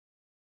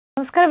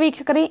ನಮಸ್ಕಾರ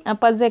ವೀಕ್ಷಕರೇ,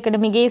 ಅಪ್ಪಾಜಿ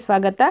ಅಕಾಡೆಮಿಗೆ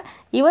ಸ್ವಾಗತ.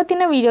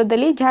 ಇವತ್ತಿನ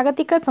ವಿಡಿಯೋದಲ್ಲಿ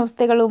ಜಾಗತಿಕ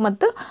ಸಂಸ್ಥೆಗಳು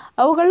ಮತ್ತು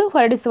ಅವುಗಳು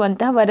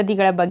ಹೊರಡಿಸುವಂತಹ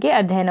ವರದಿಗಳ ಬಗ್ಗೆ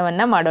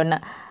ಅಧ್ಯಯನವನ್ನು ಮಾಡೋಣ.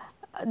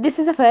 This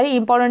is a very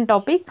important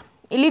topic.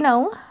 ಇಲ್ಲಿ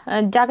ನಾವು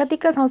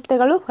ಜಾಗತಿಕ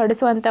ಸಂಸ್ಥೆಗಳು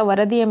ಹೊರಡಿಸುವಂಥ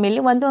ವರದಿಯ ಮೇಲೆ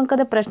ಒಂದು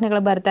ಅಂಕದ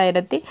ಪ್ರಶ್ನೆಗಳು ಬರ್ತಾ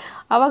ಇರುತ್ತೆ.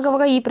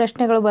 ಆವಾಗವಾಗ ಈ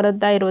ಪ್ರಶ್ನೆಗಳು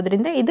ಬರುತ್ತಾ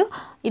ಇರೋದ್ರಿಂದ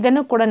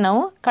ಇದನ್ನು ಕೂಡ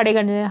ನಾವು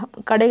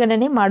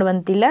ಕಡೆಗಣನೆ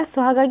ಮಾಡುವಂತಿಲ್ಲ. ಸೊ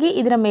ಹಾಗಾಗಿ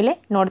ಇದರ ಮೇಲೆ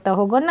ನೋಡ್ತಾ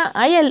ಹೋಗೋಣ.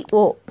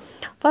 ILO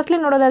ಫಸ್ಟ್ಲಿ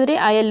ನೋಡೋದಾದರೆ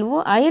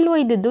ILO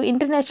ಇದ್ದದ್ದು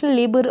ಇಂಟರ್ನ್ಯಾಷನಲ್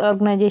ಲೇಬರ್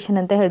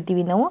ಆರ್ಗನೈಜೇಷನ್ ಅಂತ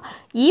ಹೇಳ್ತೀವಿ ನಾವು.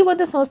 ಈ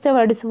ಒಂದು ಸಂಸ್ಥೆ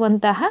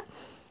ಹೊರಡಿಸುವಂತಹ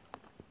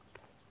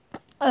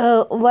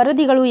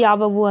ವರದಿಗಳು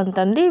ಯಾವುವು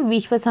ಅಂತಂದರೆ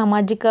ವಿಶ್ವ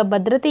ಸಾಮಾಜಿಕ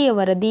ಭದ್ರತೆಯ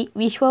ವರದಿ,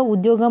 ವಿಶ್ವ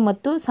ಉದ್ಯೋಗ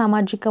ಮತ್ತು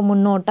ಸಾಮಾಜಿಕ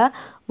ಮುನ್ನೋಟ,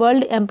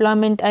 world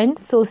employment and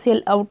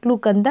social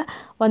outlook ಅಂತ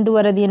ಒಂದು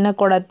ವರದಿಯನ್ನು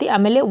ಕೊಡುತ್ತೆ.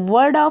 ಆಮೇಲೆ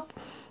ವರ್ಲ್ಡ್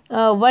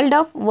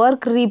ಆಫ್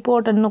ವರ್ಕ್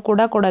ರಿಪೋರ್ಟನ್ನು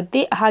ಕೂಡ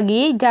ಕೊಡುತ್ತೆ.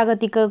 ಹಾಗೆಯೇ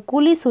ಜಾಗತಿಕ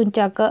ಕೂಲಿ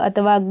ಸೂಚ್ಯಂಕ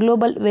ಅಥವಾ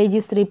ಗ್ಲೋಬಲ್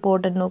ವೇಜಸ್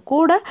ರಿಪೋರ್ಟನ್ನು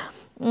ಕೂಡ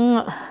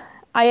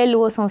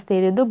ILO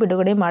ಸಂಸ್ಥೆ ಇದ್ದು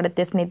ಬಿಡುಗಡೆ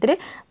ಮಾಡುತ್ತೆ ಸ್ನೇಹಿತರೆ.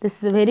 ದಿಸ್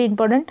ಇಸ್ ವೆರಿ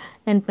ಇಂಪಾರ್ಟೆಂಟ್,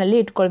 ನೆನಪಿನಲ್ಲಿ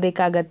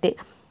ಇಟ್ಕೊಳ್ಬೇಕಾಗತ್ತೆ.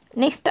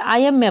 Next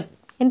IMF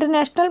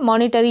international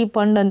monetary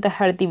fund ಅಂತ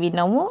ಹೇಳ್ತೀವಿ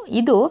ನಾವು.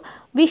 ಇದು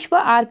ವಿಶ್ವ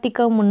ಆರ್ಥಿಕ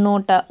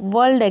ಮುನ್ನೋಟ,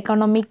 ವರ್ಲ್ಡ್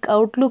ಎಕನಾಮಿಕ್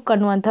ಔಟ್ಲುಕ್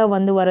ಅನ್ನುವಂಥ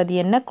ಒಂದು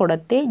ವರದಿಯನ್ನು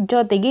ಕೊಡುತ್ತೆ.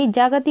 ಜೊತೆಗೆ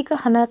ಜಾಗತಿಕ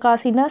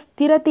ಹಣಕಾಸಿನ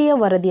ಸ್ಥಿರತೆಯ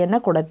ವರದಿಯನ್ನು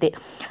ಕೊಡುತ್ತೆ.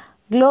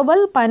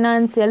 ಗ್ಲೋಬಲ್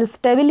ಫೈನಾನ್ಷಿಯಲ್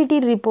ಸ್ಟೆಬಿಲಿಟಿ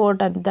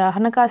ರಿಪೋರ್ಟ್ ಅಂತ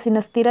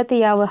ಹಣಕಾಸಿನ ಸ್ಥಿರತೆ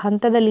ಯಾವ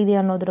ಹಂತದಲ್ಲಿದೆ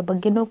ಅನ್ನೋದ್ರ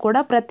ಬಗ್ಗೆನೂ ಕೂಡ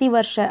ಪ್ರತಿ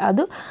ವರ್ಷ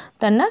ಅದು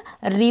ತನ್ನ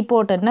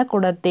ರಿಪೋರ್ಟನ್ನು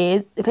ಕೊಡುತ್ತೆ.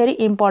 Very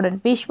important.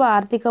 ವಿಶ್ವ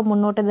ಆರ್ಥಿಕ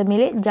ಮುನ್ನೋಟದ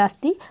ಮೇಲೆ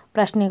ಜಾಸ್ತಿ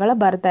ಪ್ರಶ್ನೆಗಳು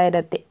ಬರ್ತಾ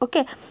ಇರುತ್ತೆ.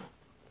 ಓಕೆ,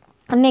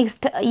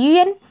 ನೆಕ್ಸ್ಟ್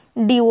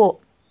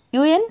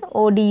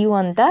UNODU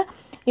ಅಂತ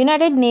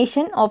United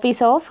nation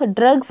office of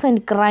drugs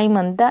and crime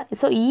ಅಂತ.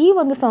 ಸೊ ಈ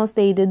ಒಂದು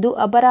ಸಂಸ್ಥೆ ಇದ್ದದ್ದು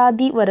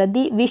ಅಪರಾಧಿ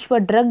ವರದಿ, ವಿಶ್ವ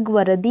ಡ್ರಗ್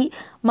ವರದಿ,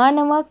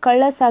 ಮಾನವ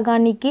ಕಳ್ಳ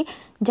ಸಾಗಾಣಿಕೆ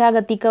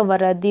ಜಾಗತಿಕ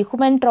ವರದಿ,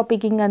 ಹ್ಯೂಮನ್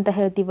ಟ್ರಾಫಿಕಿಂಗ್ ಅಂತ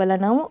ಹೇಳ್ತೀವಲ್ಲ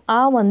ನಾವು,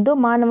 ಆ ಒಂದು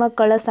ಮಾನವ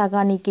ಕಳ್ಳ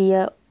ಸಾಗಾಣಿಕೆಯ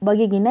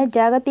ಬಗೆಗಿನ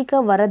ಜಾಗತಿಕ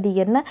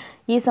ವರದಿಯನ್ನು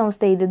ಈ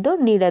ಸಂಸ್ಥೆ ಇದ್ದದ್ದು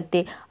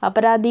ನೀಡುತ್ತೆ.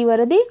 ಅಪರಾಧಿ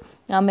ವರದಿ,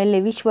 ಆಮೇಲೆ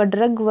ವಿಶ್ವ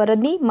ಡ್ರಗ್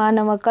ವರದಿ,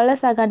 ಮಾನವ ಕಳ್ಳ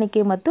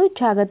ಸಾಗಾಣಿಕೆ ಮತ್ತು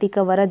ಜಾಗತಿಕ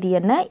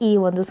ವರದಿಯನ್ನು ಈ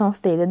ಒಂದು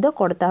ಸಂಸ್ಥೆ ಇದ್ದದ್ದು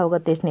ಕೊಡ್ತಾ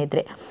ಹೋಗುತ್ತೆ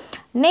ಸ್ನೇಹಿತರೆ.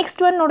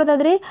 ನೆಕ್ಸ್ಟ್ ಒನ್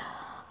ನೋಡೋದಾದರೆ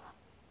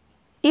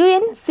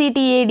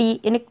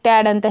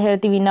UNCTAD ಅಂತ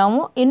ಹೇಳ್ತೀವಿ ನಾವು,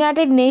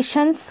 United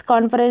Nations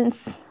conference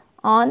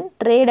on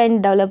trade and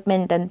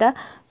development ಅಂತ.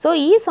 ಸೊ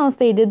ಈ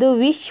ಸಂಸ್ಥೆ ಇದ್ದದ್ದು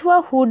ವಿಶ್ವ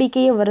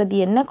ಹೂಡಿಕೆಯ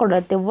ವರದಿಯನ್ನು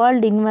ಕೊಡುತ್ತೆ.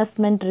 ವರ್ಲ್ಡ್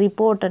ಇನ್ವೆಸ್ಟ್ಮೆಂಟ್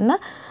ರಿಪೋರ್ಟನ್ನು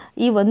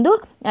ಈ ಒಂದು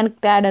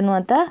UNCTAD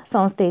ಅನ್ನುವಂಥ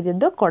ಸಂಸ್ಥೆ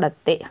ಇದ್ದದ್ದು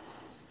ಕೊಡುತ್ತೆ.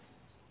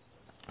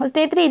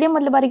 ಸ್ನೇಹಿತರೆ, ಇದೇ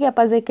ಮೊದಲ ಬಾರಿಗೆ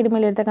ಅಪ್ಪಾಜಿ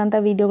ಅಕಾಡೆಮಿಯಲ್ಲಿ ಇರ್ತಕ್ಕಂಥ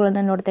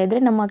ವೀಡಿಯೋಗಳನ್ನು ನೋಡ್ತಾ ಇದ್ದರೆ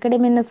ನಮ್ಮ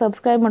ಅಕಾಡೆಮಿಯನ್ನು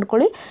ಸಬ್ಸ್ಕ್ರೈಬ್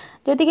ಮಾಡ್ಕೊಳ್ಳಿ.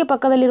 ಜೊತೆಗೆ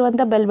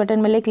ಪಕ್ಕದಲ್ಲಿರುವಂಥ ಬೆಲ್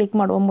ಬಟನ್ ಮೇಲೆ ಕ್ಲಿಕ್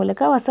ಮಾಡುವ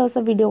ಮೂಲಕ ಹೊಸ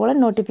ವೀಡಿಯೋಗಳ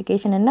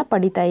ನೋಟಿಫಿಕೇಷನನ್ನು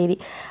ಪಡಿತಾ ಇರಿ.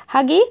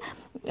 ಹಾಗೆಯೇ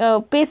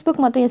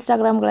ಫೇಸ್ಬುಕ್ ಮತ್ತು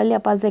ಇನ್ಸ್ಟಾಗ್ರಾಮ್ಗಳಲ್ಲಿ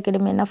ಅಪ್ಪಾಜಿ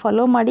ಅಕಾಡೆಮಿಯನ್ನು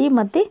ಫಾಲೋ ಮಾಡಿ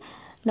ಮತ್ತು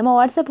ನಮ್ಮ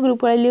ವಾಟ್ಸಪ್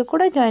ಗ್ರೂಪ್ಗಳಲ್ಲಿಯೂ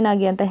ಕೂಡ ಜಾಯ್ನ್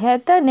ಆಗಿ ಅಂತ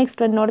ಹೇಳ್ತಾ ನೆಕ್ಸ್ಟ್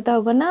ಒಂದು ನೋಡ್ತಾ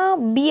ಹೋಗೋಣ.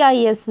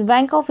 BIS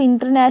bank of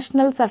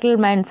international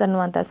settlements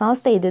ಅನ್ನುವಂಥ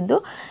ಸಂಸ್ಥೆ ಇದ್ದದ್ದು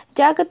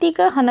ಜಾಗತಿಕ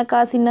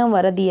ಹಣಕಾಸಿನ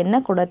ವರದಿಯನ್ನು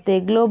ಕೊಡುತ್ತೆ.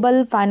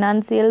 ಗ್ಲೋಬಲ್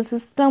ಫೈನಾನ್ಷಿಯಲ್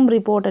ಸಿಸ್ಟಮ್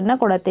ರಿಪೋರ್ಟನ್ನು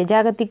ಕೊಡುತ್ತೆ.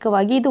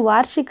 ಜಾಗತಿಕವಾಗಿ ಇದು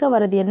ವಾರ್ಷಿಕ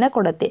ವರದಿಯನ್ನು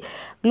ಕೊಡುತ್ತೆ.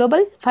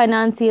 ಗ್ಲೋಬಲ್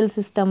ಫೈನಾನ್ಷಿಯಲ್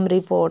ಸಿಸ್ಟಮ್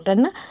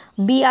ರಿಪೋರ್ಟನ್ನು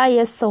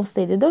BIS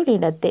ಸಂಸ್ಥೆ ಇದ್ದದ್ದು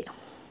ನೀಡುತ್ತೆ.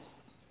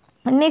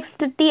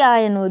 ನೆಕ್ಸ್ಟ್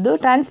TI ಅನ್ನುವುದು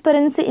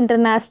ಟ್ರಾನ್ಸ್ಪರೆನ್ಸಿ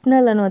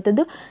ಇಂಟರ್ನ್ಯಾಷನಲ್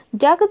ಅನ್ನುವಂಥದ್ದು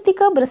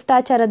ಜಾಗತಿಕ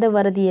ಭ್ರಷ್ಟಾಚಾರದ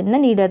ವರದಿಯನ್ನು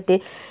ನೀಡುತ್ತೆ.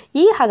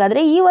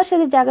 ಹಾಗಾದರೆ ಈ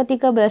ವರ್ಷದ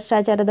ಜಾಗತಿಕ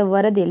ಭ್ರಷ್ಟಾಚಾರದ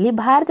ವರದಿಯಲ್ಲಿ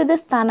ಭಾರತದ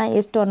ಸ್ಥಾನ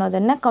ಎಷ್ಟು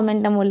ಅನ್ನೋದನ್ನು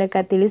ಕಮೆಂಟ್ನ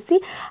ಮೂಲಕ ತಿಳಿಸಿ.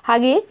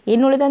 ಹಾಗೆಯೇ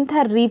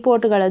ಇನ್ನುಳಿದಂತಹ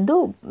ರಿಪೋರ್ಟ್ಗಳದ್ದು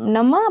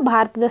ನಮ್ಮ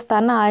ಭಾರತದ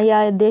ಸ್ಥಾನ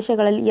ಆಯಾ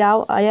ದೇಶಗಳಲ್ಲಿ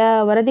ಆಯಾ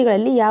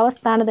ವರದಿಗಳಲ್ಲಿ ಯಾವ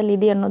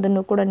ಸ್ಥಾನದಲ್ಲಿದೆ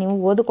ಅನ್ನೋದನ್ನು ಕೂಡ ನೀವು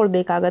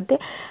ಓದಿಕೊಳ್ಬೇಕಾಗತ್ತೆ.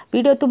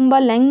 ವಿಡಿಯೋ ತುಂಬ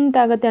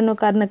ಲೆಂತ್ ಆಗುತ್ತೆ ಅನ್ನೋ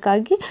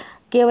ಕಾರಣಕ್ಕಾಗಿ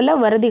ಕೇವಲ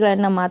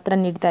ವರದಿಗಳನ್ನು ಮಾತ್ರ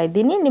ನೀಡ್ತಾ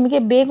ಇದ್ದೀನಿ. ನಿಮಗೆ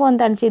ಬೇಕು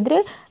ಅಂತ ಅನಿಸಿದರೆ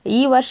ಈ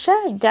ವರ್ಷ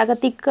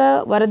ಜಾಗತಿಕ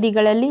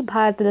ವರದಿಗಳಲ್ಲಿ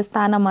ಭಾರತದ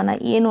ಸ್ಥಾನಮಾನ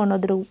ಏನು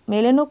ಅನ್ನೋದ್ರ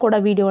ಮೇಲೇನೂ ಕೂಡ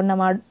ವಿಡಿಯೋವನ್ನು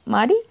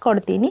ಮಾಡಿ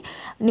ಕೊಡ್ತೀನಿ.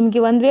 ನಿಮಗೆ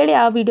ಒಂದು ವೇಳೆ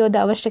ಆ ವಿಡಿಯೋದ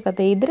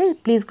ಅವಶ್ಯಕತೆ ಇದ್ದರೆ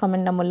ಪ್ಲೀಸ್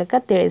ಕಮೆಂಟ್ನ ಮೂಲಕ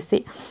ತಿಳಿಸಿ.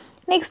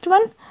 Next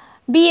one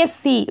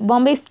BSE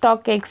Bombay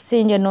stock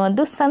exchange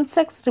ಅನ್ನುವಂದು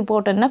Sensex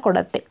ರಿಪೋರ್ಟನ್ನು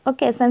ಕೊಡುತ್ತೆ.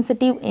 ಓಕೆ,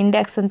 ಸೆನ್ಸಿಟಿವ್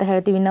ಇಂಡೆಕ್ಸ್ ಅಂತ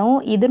ಹೇಳ್ತೀವಿ ನಾವು.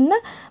 ಇದನ್ನು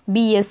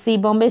BSE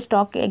ಬಾಂಬೆ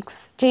ಸ್ಟಾಕ್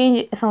ಎಕ್ಸ್ಚೇಂಜ್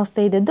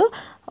ಸಂಸ್ಥೆ ಇದ್ದದ್ದು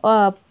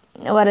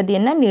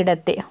ವರದಿಯನ್ನು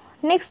ನೀಡುತ್ತೆ.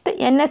 Next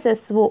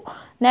NSSO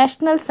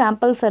national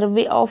sample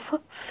survey of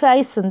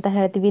ಫೈಸ್ ಅಂತ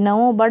ಹೇಳ್ತೀವಿ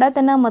ನಾವು.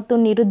 ಬಡತನ ಮತ್ತು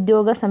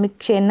ನಿರುದ್ಯೋಗ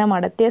ಸಮೀಕ್ಷೆಯನ್ನು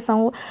ಮಾಡುತ್ತೆ.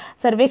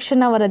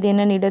 ಸರ್ವೇಕ್ಷಣಾ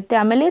ವರದಿಯನ್ನು ನೀಡುತ್ತೆ.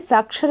 ಆಮೇಲೆ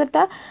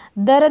ಸಾಕ್ಷರತಾ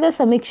ದರದ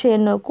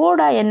ಸಮೀಕ್ಷೆಯನ್ನು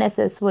ಕೂಡ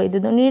NSSO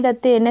ಇದ್ದು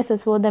ನೀಡುತ್ತೆ.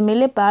 NSSOದ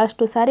ಮೇಲೆ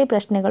ಭಾಳಷ್ಟು ಸಾರಿ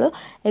ಪ್ರಶ್ನೆಗಳು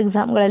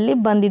ಎಕ್ಸಾಮ್ಗಳಲ್ಲಿ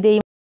ಬಂದಿದೆ.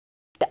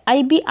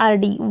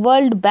 IBRD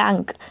world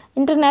bank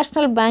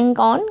international bank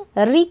on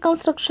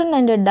reconstruction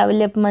and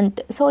development.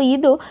 So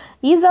ಇದು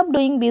ಈಸ್ ಆಫ್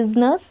ಡೂಯಿಂಗ್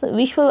ಬಿಸ್ನೆಸ್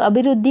ವಿಶ್ವ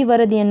ಅಭಿವೃದ್ಧಿ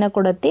ವರದಿಯನ್ನು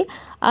ಕೊಡುತ್ತೆ.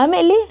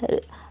 ಆಮೇಲೆ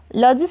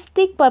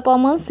ಲಾಜಿಸ್ಟಿಕ್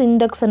ಪರ್ಫಾರ್ಮೆನ್ಸ್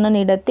ಇಂಡೆಕ್ಸನ್ನು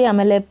ನೀಡುತ್ತೆ.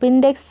 ಆಮೇಲೆ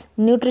ಪಿಂಡೆಕ್ಸ್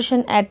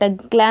ನ್ಯೂಟ್ರಿಷನ್ ಆಟ್ ಅ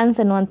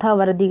ಗ್ಲಾನ್ಸ್ ಅನ್ನುವಂಥ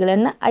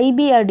ವರದಿಗಳನ್ನು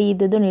IBRD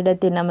ಇದ್ದದ್ದು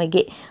ನೀಡುತ್ತೆ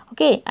ನಮಗೆ.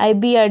 Okay,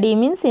 IBRD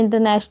means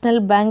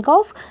international bank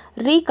of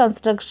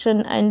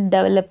reconstruction and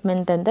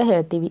development ಅಂತ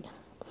ಹೇಳ್ತೀವಿ.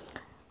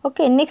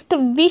 ಓಕೆ, ನೆಕ್ಸ್ಟ್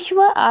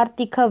ವಿಶ್ವ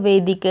ಆರ್ಥಿಕ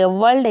ವೇದಿಕೆ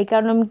ವರ್ಲ್ಡ್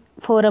ಎಕನಾಮಿಕ್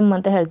ಫೋರಮ್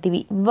ಅಂತ ಹೇಳ್ತೀವಿ.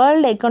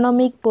 ವರ್ಲ್ಡ್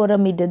ಎಕನಾಮಿಕ್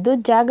ಫೋರಮ್ ಇದ್ದದ್ದು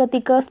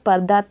ಜಾಗತಿಕ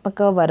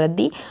ಸ್ಪರ್ಧಾತ್ಮಕ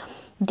ವರದಿ,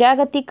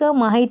 ಜಾಗತಿಕ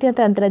ಮಾಹಿತಿ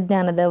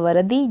ತಂತ್ರಜ್ಞಾನದ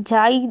ವರದಿ,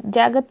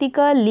 ಜಾಗತಿಕ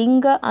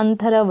ಲಿಂಗ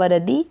ಅಂತರ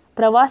ವರದಿ,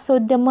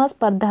 ಪ್ರವಾಸೋದ್ಯಮ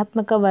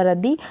ಸ್ಪರ್ಧಾತ್ಮಕ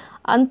ವರದಿ,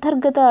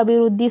 ಅಂತರ್ಗತ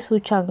ಅಭಿವೃದ್ಧಿ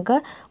ಸೂಚ್ಯಂಕ,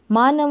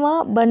 ಮಾನವ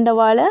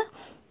ಬಂಡವಾಳ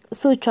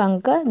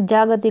ಸೂಚ್ಯಂಕ,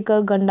 ಜಾಗತಿಕ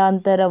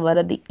ಗಂಡಾಂತರ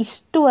ವರದಿ.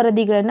 ಇಷ್ಟು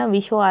ವರದಿಗಳನ್ನು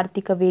ವಿಶ್ವ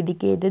ಆರ್ಥಿಕ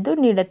ವೇದಿಕೆ ಇದ್ದು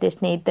ನೀಡುತ್ತೆ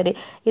ಸ್ನೇಹಿತರೆ.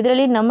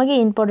 ಇದರಲ್ಲಿ ನಮಗೆ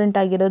ಇಂಪಾರ್ಟೆಂಟ್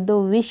ಆಗಿರೋದು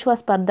ವಿಶ್ವ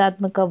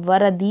ಸ್ಪರ್ಧಾತ್ಮಕ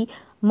ವರದಿ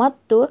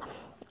ಮತ್ತು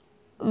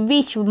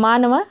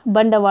ಮಾನವ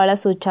ಬಂಡವಾಳ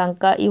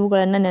ಸೂಚ್ಯಂಕ,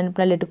 ಇವುಗಳನ್ನು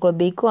ನೆನಪಿನಲ್ಲಿ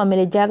ಇಟ್ಕೊಳ್ಬೇಕು.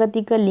 ಆಮೇಲೆ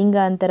ಜಾಗತಿಕ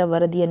ಲಿಂಗಾಂತರ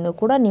ವರದಿಯನ್ನು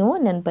ಕೂಡ ನೀವು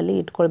ನೆನಪಲ್ಲಿ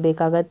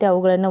ಇಟ್ಕೊಳ್ಬೇಕಾಗತ್ತೆ.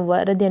 ಅವುಗಳನ್ನು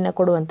ವರದಿಯನ್ನು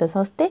ಕೊಡುವಂಥ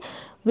ಸಂಸ್ಥೆ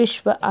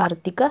ವಿಶ್ವ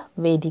ಆರ್ಥಿಕ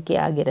ವೇದಿಕೆ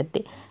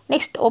ಆಗಿರುತ್ತೆ.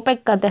 ನೆಕ್ಸ್ಟ್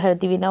ಒಪೆಕ್ ಅಂತ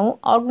ಹೇಳ್ತೀವಿ ನಾವು,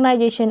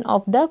 organisation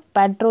of the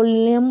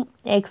petroleum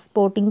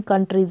exporting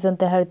countries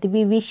ಅಂತ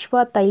ಹೇಳ್ತೀವಿ.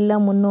 ವಿಶ್ವ ತೈಲ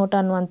ಮುನ್ನೋಟ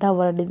ಅನ್ನುವಂಥ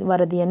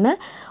ವರದಿಯನ್ನು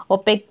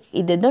ಒಪೆಕ್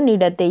ಇದ್ದು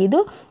ನೀಡುತ್ತೆ. ಇದು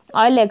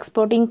ಆಯಿಲ್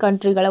ಎಕ್ಸ್ಪೋರ್ಟಿಂಗ್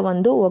ಕಂಟ್ರಿಗಳ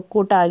ಒಂದು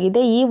ಒಕ್ಕೂಟ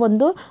ಆಗಿದೆ. ಈ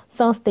ಒಂದು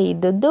ಸಂಸ್ಥೆ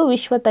ಇದ್ದದ್ದು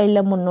ವಿಶ್ವ ತೈಲ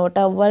ಮುನ್ನೋಟ,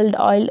 ವರ್ಲ್ಡ್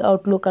ಆಯಿಲ್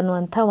ಔಟ್ಲುಕ್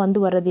ಅನ್ನುವಂಥ ಒಂದು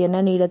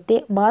ವರದಿಯನ್ನು ನೀಡುತ್ತೆ.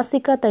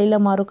 ಮಾಸಿಕ ತೈಲ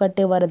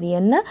ಮಾರುಕಟ್ಟೆ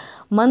ವರದಿಯನ್ನು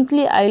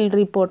ಮಂತ್ಲಿ ಆಯಿಲ್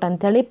ರಿಪೋರ್ಟ್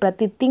ಅಂಥೇಳಿ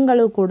ಪ್ರತಿ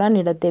ತಿಂಗಳು ಕೂಡ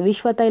ನೀಡುತ್ತೆ.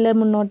 ವಿಶ್ವ ತೈಲ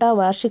ಮುನ್ನೋಟ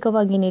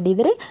ವಾರ್ಷಿಕವಾಗಿ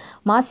ನೀಡಿದರೆ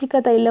ಮಾಸಿಕ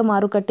ತೈಲ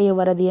ಮಾರುಕಟ್ಟೆಯ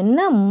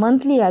ವರದಿಯನ್ನು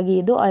ಮಂತ್ಲಿಯಾಗಿ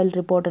ಇದು ಆಯಿಲ್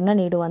ರಿಪೋರ್ಟನ್ನು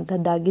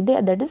ನೀಡುವಂಥದ್ದಾಗಿದೆ.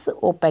 ದಟ್ ಇಸ್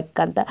ಒಪೆಕ್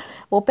ಅಂತ.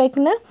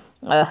 ಒಪೆಕ್ನ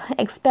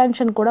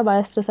ಎಕ್ಸ್ಪ್ಯಾನ್ಷನ್ ಕೂಡ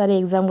ಭಾಳಷ್ಟು ಸಾರಿ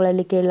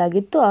ಎಕ್ಸಾಮ್ಗಳಲ್ಲಿ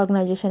ಕೇಳಲಾಗಿತ್ತು.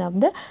 Organisation of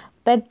the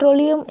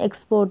petroleum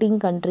exporting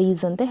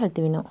countries ಅಂತ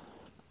ಹೇಳ್ತೀವಿ ನಾವು.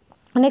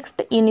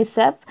 ನೆಕ್ಸ್ಟ್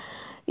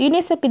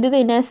ಯುನಿಸೆಫ್ ಇದ್ದು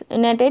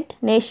ಯುನೈಟೆಡ್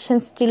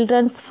ನೇಷನ್ಸ್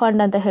ಚಿಲ್ಡ್ರನ್ಸ್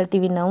ಫಂಡ್ ಅಂತ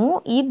ಹೇಳ್ತೀವಿ ನಾವು.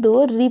 ಇದು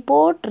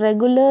report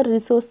regular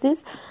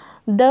resources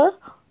the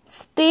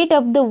state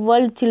of the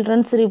world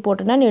children's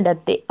ರಿಪೋರ್ಟನ್ನು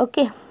ನೀಡುತ್ತೆ.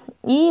 ಓಕೆ,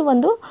 ಈ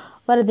ಒಂದು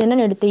ವರದಿಯನ್ನು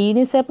ನೀಡುತ್ತೆ.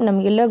 ಯುನಿಸೆಫ್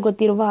ನಮಗೆಲ್ಲ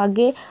ಗೊತ್ತಿರುವ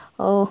ಹಾಗೆ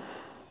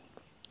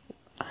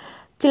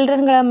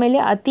ಚಿಲ್ಡ್ರನ್ಗಳ ಮೇಲೆ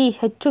ಅತಿ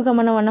ಹೆಚ್ಚು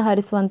ಗಮನವನ್ನು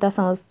ಹರಿಸುವಂಥ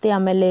ಸಂಸ್ಥೆ.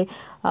 ಆಮೇಲೆ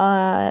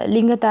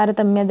ಲಿಂಗ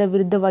ತಾರತಮ್ಯದ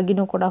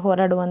ವಿರುದ್ಧವಾಗಿಯೂ ಕೂಡ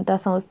ಹೋರಾಡುವಂಥ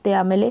ಸಂಸ್ಥೆ.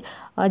 ಆಮೇಲೆ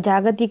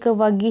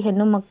ಜಾಗತಿಕವಾಗಿ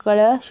ಹೆಣ್ಣು ಮಕ್ಕಳ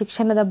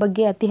ಶಿಕ್ಷಣದ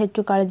ಬಗ್ಗೆ ಅತಿ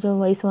ಹೆಚ್ಚು ಕಾಳಜಿ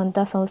ವಹಿಸುವಂಥ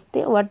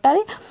ಸಂಸ್ಥೆ.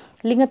 ಒಟ್ಟಾರೆ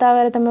ಲಿಂಗ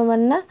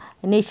ತಾರತಮ್ಯವನ್ನು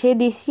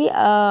ನಿಷೇಧಿಸಿ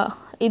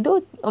ಇದು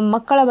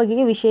ಮಕ್ಕಳ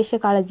ಬಗೆಗೆ ವಿಶೇಷ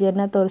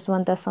ಕಾಳಜಿಯನ್ನು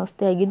ತೋರಿಸುವಂಥ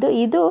ಸಂಸ್ಥೆಯಾಗಿದ್ದು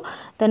ಇದು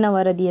ತನ್ನ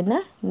ವರದಿಯನ್ನು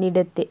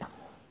ನೀಡುತ್ತೆ.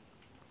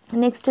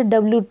 Next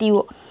WTO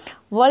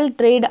world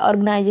trade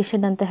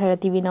organisation ಅಂತ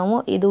ಹೇಳ್ತೀವಿ ನಾವು.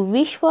 ಇದು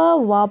ವಿಶ್ವ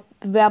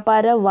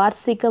ವ್ಯಾಪಾರ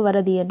ವಾರ್ಷಿಕ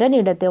ವರದಿಯನ್ನು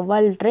ನೀಡುತ್ತೆ.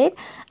 ವರ್ಲ್ಡ್ ಟ್ರೇಡ್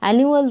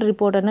ಆ್ಯನ್ಯುವಲ್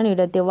ರಿಪೋರ್ಟನ್ನು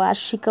ನೀಡುತ್ತೆ.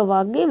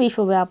 ವಾರ್ಷಿಕವಾಗಿ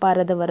ವಿಶ್ವ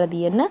ವ್ಯಾಪಾರದ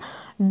ವರದಿಯನ್ನು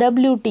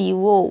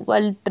WTO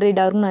ವರ್ಲ್ಡ್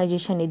ಟ್ರೇಡ್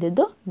ಆರ್ಗನೈಜೇಷನ್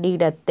ಇದ್ದು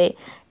ನೀಡುತ್ತೆ.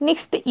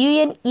 ನೆಕ್ಸ್ಟ್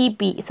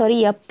UNEP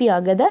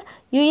ಆಗದ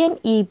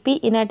UNEP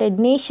United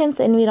Nations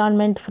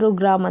environment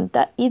program ಅಂತ.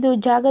 ಇದು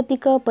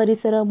ಜಾಗತಿಕ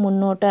ಪರಿಸರ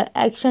ಮುನ್ನೋಟ,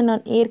 ಆ್ಯಕ್ಷನ್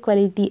ಆನ್ ಏರ್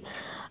ಕ್ವಾಲಿಟಿ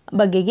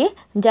ಬಗೆಗೆ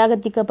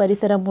ಜಾಗತಿಕ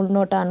ಪರಿಸರ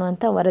ಮುನ್ನೋಟ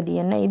ಅನ್ನುವಂಥ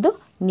ವರದಿಯನ್ನು ಇದು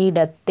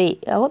ನೀಡುತ್ತೆ.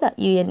 ಹೌದಾ,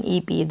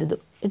 UNEP ಇದ್ದು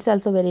it's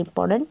also very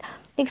important.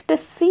 Next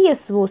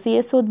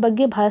CSOದ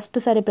ಬಗ್ಗೆ ಬಹಳಷ್ಟು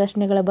ಸಾರಿ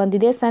ಪ್ರಶ್ನೆಗಳು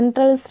ಬಂದಿದೆ.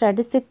 ಸೆಂಟ್ರಲ್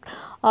ಸ್ಟ್ಯಾಟಿಸ್ಟಿಕ್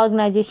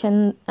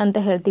ಆರ್ಗನೈಜೇಷನ್ ಅಂತ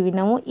ಹೇಳ್ತೀವಿ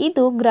ನಾವು.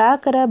 ಇದು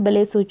ಗ್ರಾಹಕರ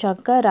ಬೆಲೆ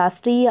ಸೂಚ್ಯಂಕ,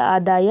 ರಾಷ್ಟ್ರೀಯ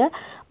ಆದಾಯ,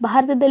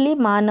 ಭಾರತದಲ್ಲಿ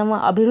ಮಾನವ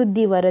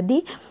ಅಭಿವೃದ್ಧಿ ವರದಿ,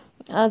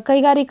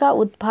 ಕೈಗಾರಿಕಾ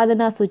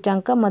ಉತ್ಪಾದನಾ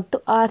ಸೂಚ್ಯಂಕ ಮತ್ತು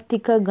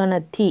ಆರ್ಥಿಕ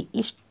ಗಣತಿ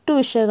ಇಷ್ಟು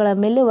ವಿಷಯಗಳ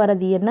ಮೇಲೆ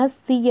ವರದಿಯನ್ನು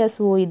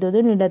CSO ಇದ್ದು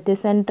ನೀಡುತ್ತೆ.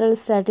 Central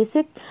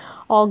statistic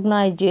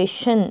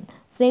organisation.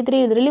 ಸ್ನೇಹಿತರೆ,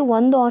 ಇದರಲ್ಲಿ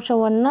ಒಂದು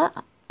ಅಂಶವನ್ನು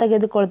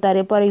ತೆಗೆದುಕೊಳ್ತಾರೆ.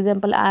 ಫಾರ್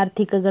ಎಕ್ಸಾಂಪಲ್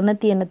ಆರ್ಥಿಕ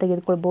ಗಣತಿಯನ್ನು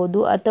ತೆಗೆದುಕೊಳ್ಬೋದು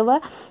ಅಥವಾ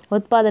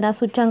ಉತ್ಪಾದನಾ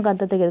ಸೂಚ್ಯಂಕ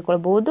ಅಂತ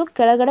ತೆಗೆದುಕೊಳ್ಬೋದು.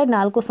 ಕೆಳಗಡೆ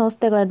 4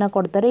 ಸಂಸ್ಥೆಗಳನ್ನು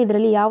ಕೊಡ್ತಾರೆ.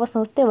 ಇದರಲ್ಲಿ ಯಾವ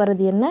ಸಂಸ್ಥೆ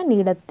ವರದಿಯನ್ನು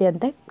ನೀಡುತ್ತೆ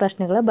ಅಂತ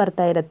ಪ್ರಶ್ನೆಗಳು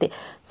ಬರ್ತಾ ಇರುತ್ತೆ.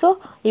 ಸೊ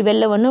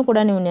ಇವೆಲ್ಲವನ್ನು ಕೂಡ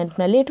ನೀವು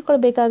ನೆನಪಿನಲ್ಲಿ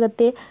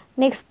ಇಟ್ಕೊಳ್ಬೇಕಾಗತ್ತೆ.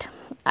 ನೆಕ್ಸ್ಟ್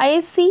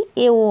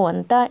ICAO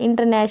ಅಂತ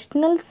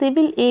ಇಂಟರ್ನ್ಯಾಷನಲ್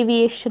ಸಿವಿಲ್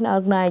ಏವಿಯೇಷನ್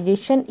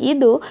ಆರ್ಗನೈಜೇಷನ್.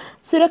 ಇದು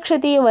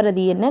ಸುರಕ್ಷತೆಯ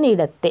ವರದಿಯನ್ನು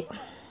ನೀಡುತ್ತೆ.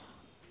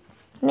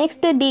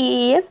 Next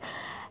DES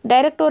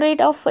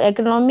ಡೈರೆಕ್ಟೋರೇಟ್ of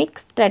economic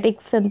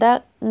statics ಅಂತ.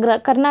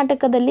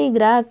 ಕರ್ನಾಟಕದಲ್ಲಿ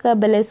ಗ್ರಾಹಕ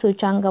ಬೆಲೆ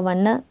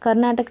ಸೂಚ್ಯಂಕವನ್ನು,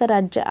 ಕರ್ನಾಟಕ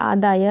ರಾಜ್ಯ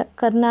ಆದಾಯ,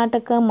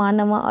 ಕರ್ನಾಟಕ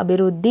ಮಾನವ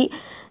ಅಭಿವೃದ್ಧಿ,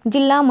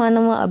 ಜಿಲ್ಲಾ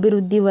ಮಾನವ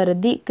ಅಭಿವೃದ್ಧಿ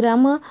ವರದಿ,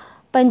 ಗ್ರಾಮ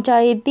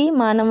ಪಂಚಾಯಿತಿ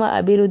ಮಾನವ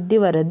ಅಭಿವೃದ್ಧಿ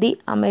ವರದಿ,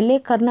 ಆಮೇಲೆ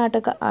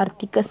ಕರ್ನಾಟಕ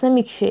ಆರ್ಥಿಕ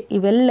ಸಮೀಕ್ಷೆ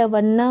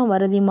ಇವೆಲ್ಲವನ್ನು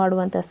ವರದಿ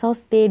ಮಾಡುವಂಥ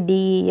ಸಂಸ್ಥೆ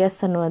DES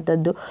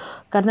ಅನ್ನುವಂಥದ್ದು.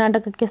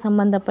 ಕರ್ನಾಟಕಕ್ಕೆ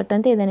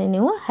ಸಂಬಂಧಪಟ್ಟಂತೆ ಇದನ್ನು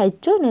ನೀವು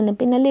ಹೆಚ್ಚು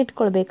ನೆನಪಿನಲ್ಲಿ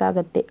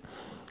ಇಟ್ಕೊಳ್ಬೇಕಾಗತ್ತೆ.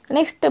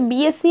 ನೆಕ್ಸ್ಟ್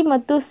BSc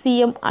ಮತ್ತು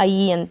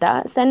CMIE ಅಂತ.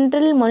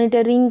 Central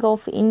monitoring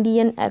of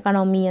Indian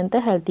economy ಅಂತ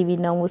ಹೇಳ್ತೀವಿ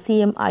ನಾವು.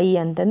 CMIE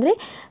ಅಂತಂದರೆ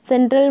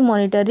central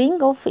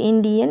monitoring of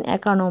Indian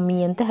economy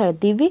ಅಂತ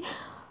ಹೇಳ್ತೀವಿ.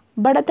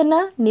 ಬಡತನ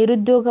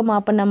ನಿರುದ್ಯೋಗ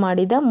ಮಾಪನ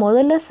ಮಾಡಿದ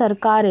ಮೊದಲ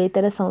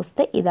ಸರ್ಕಾರೇತರ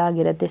ಸಂಸ್ಥೆ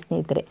ಇದಾಗಿರುತ್ತೆ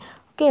ಸ್ನೇಹಿತರೆ.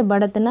 ಓಕೆ,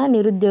 ಬಡತನ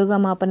ನಿರುದ್ಯೋಗ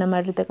ಮಾಪನ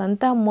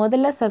ಮಾಡಿರ್ತಕ್ಕಂಥ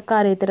ಮೊದಲ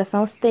ಸರ್ಕಾರೇತರ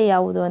ಸಂಸ್ಥೆ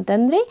ಯಾವುದು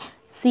ಅಂತಂದರೆ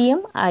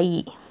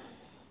CMIE.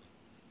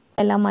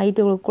 ಎಲ್ಲ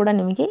ಮಾಹಿತಿಗಳು ಕೂಡ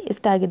ನಿಮಗೆ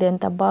ಇಷ್ಟ ಆಗಿದೆ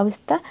ಅಂತ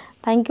ಭಾವಿಸ್ತಾ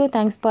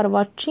ಥ್ಯಾಂಕ್ಸ್ ಫಾರ್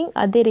ವಾಚಿಂಗ್.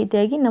 ಅದೇ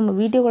ರೀತಿಯಾಗಿ ನಮ್ಮ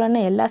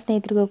ವಿಡಿಯೋಗಳನ್ನು ಎಲ್ಲ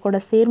ಸ್ನೇಹಿತರಿಗೂ ಕೂಡ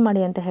ಶೇರ್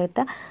ಮಾಡಿ ಅಂತ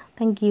ಹೇಳ್ತಾ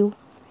ಥ್ಯಾಂಕ್ ಯು.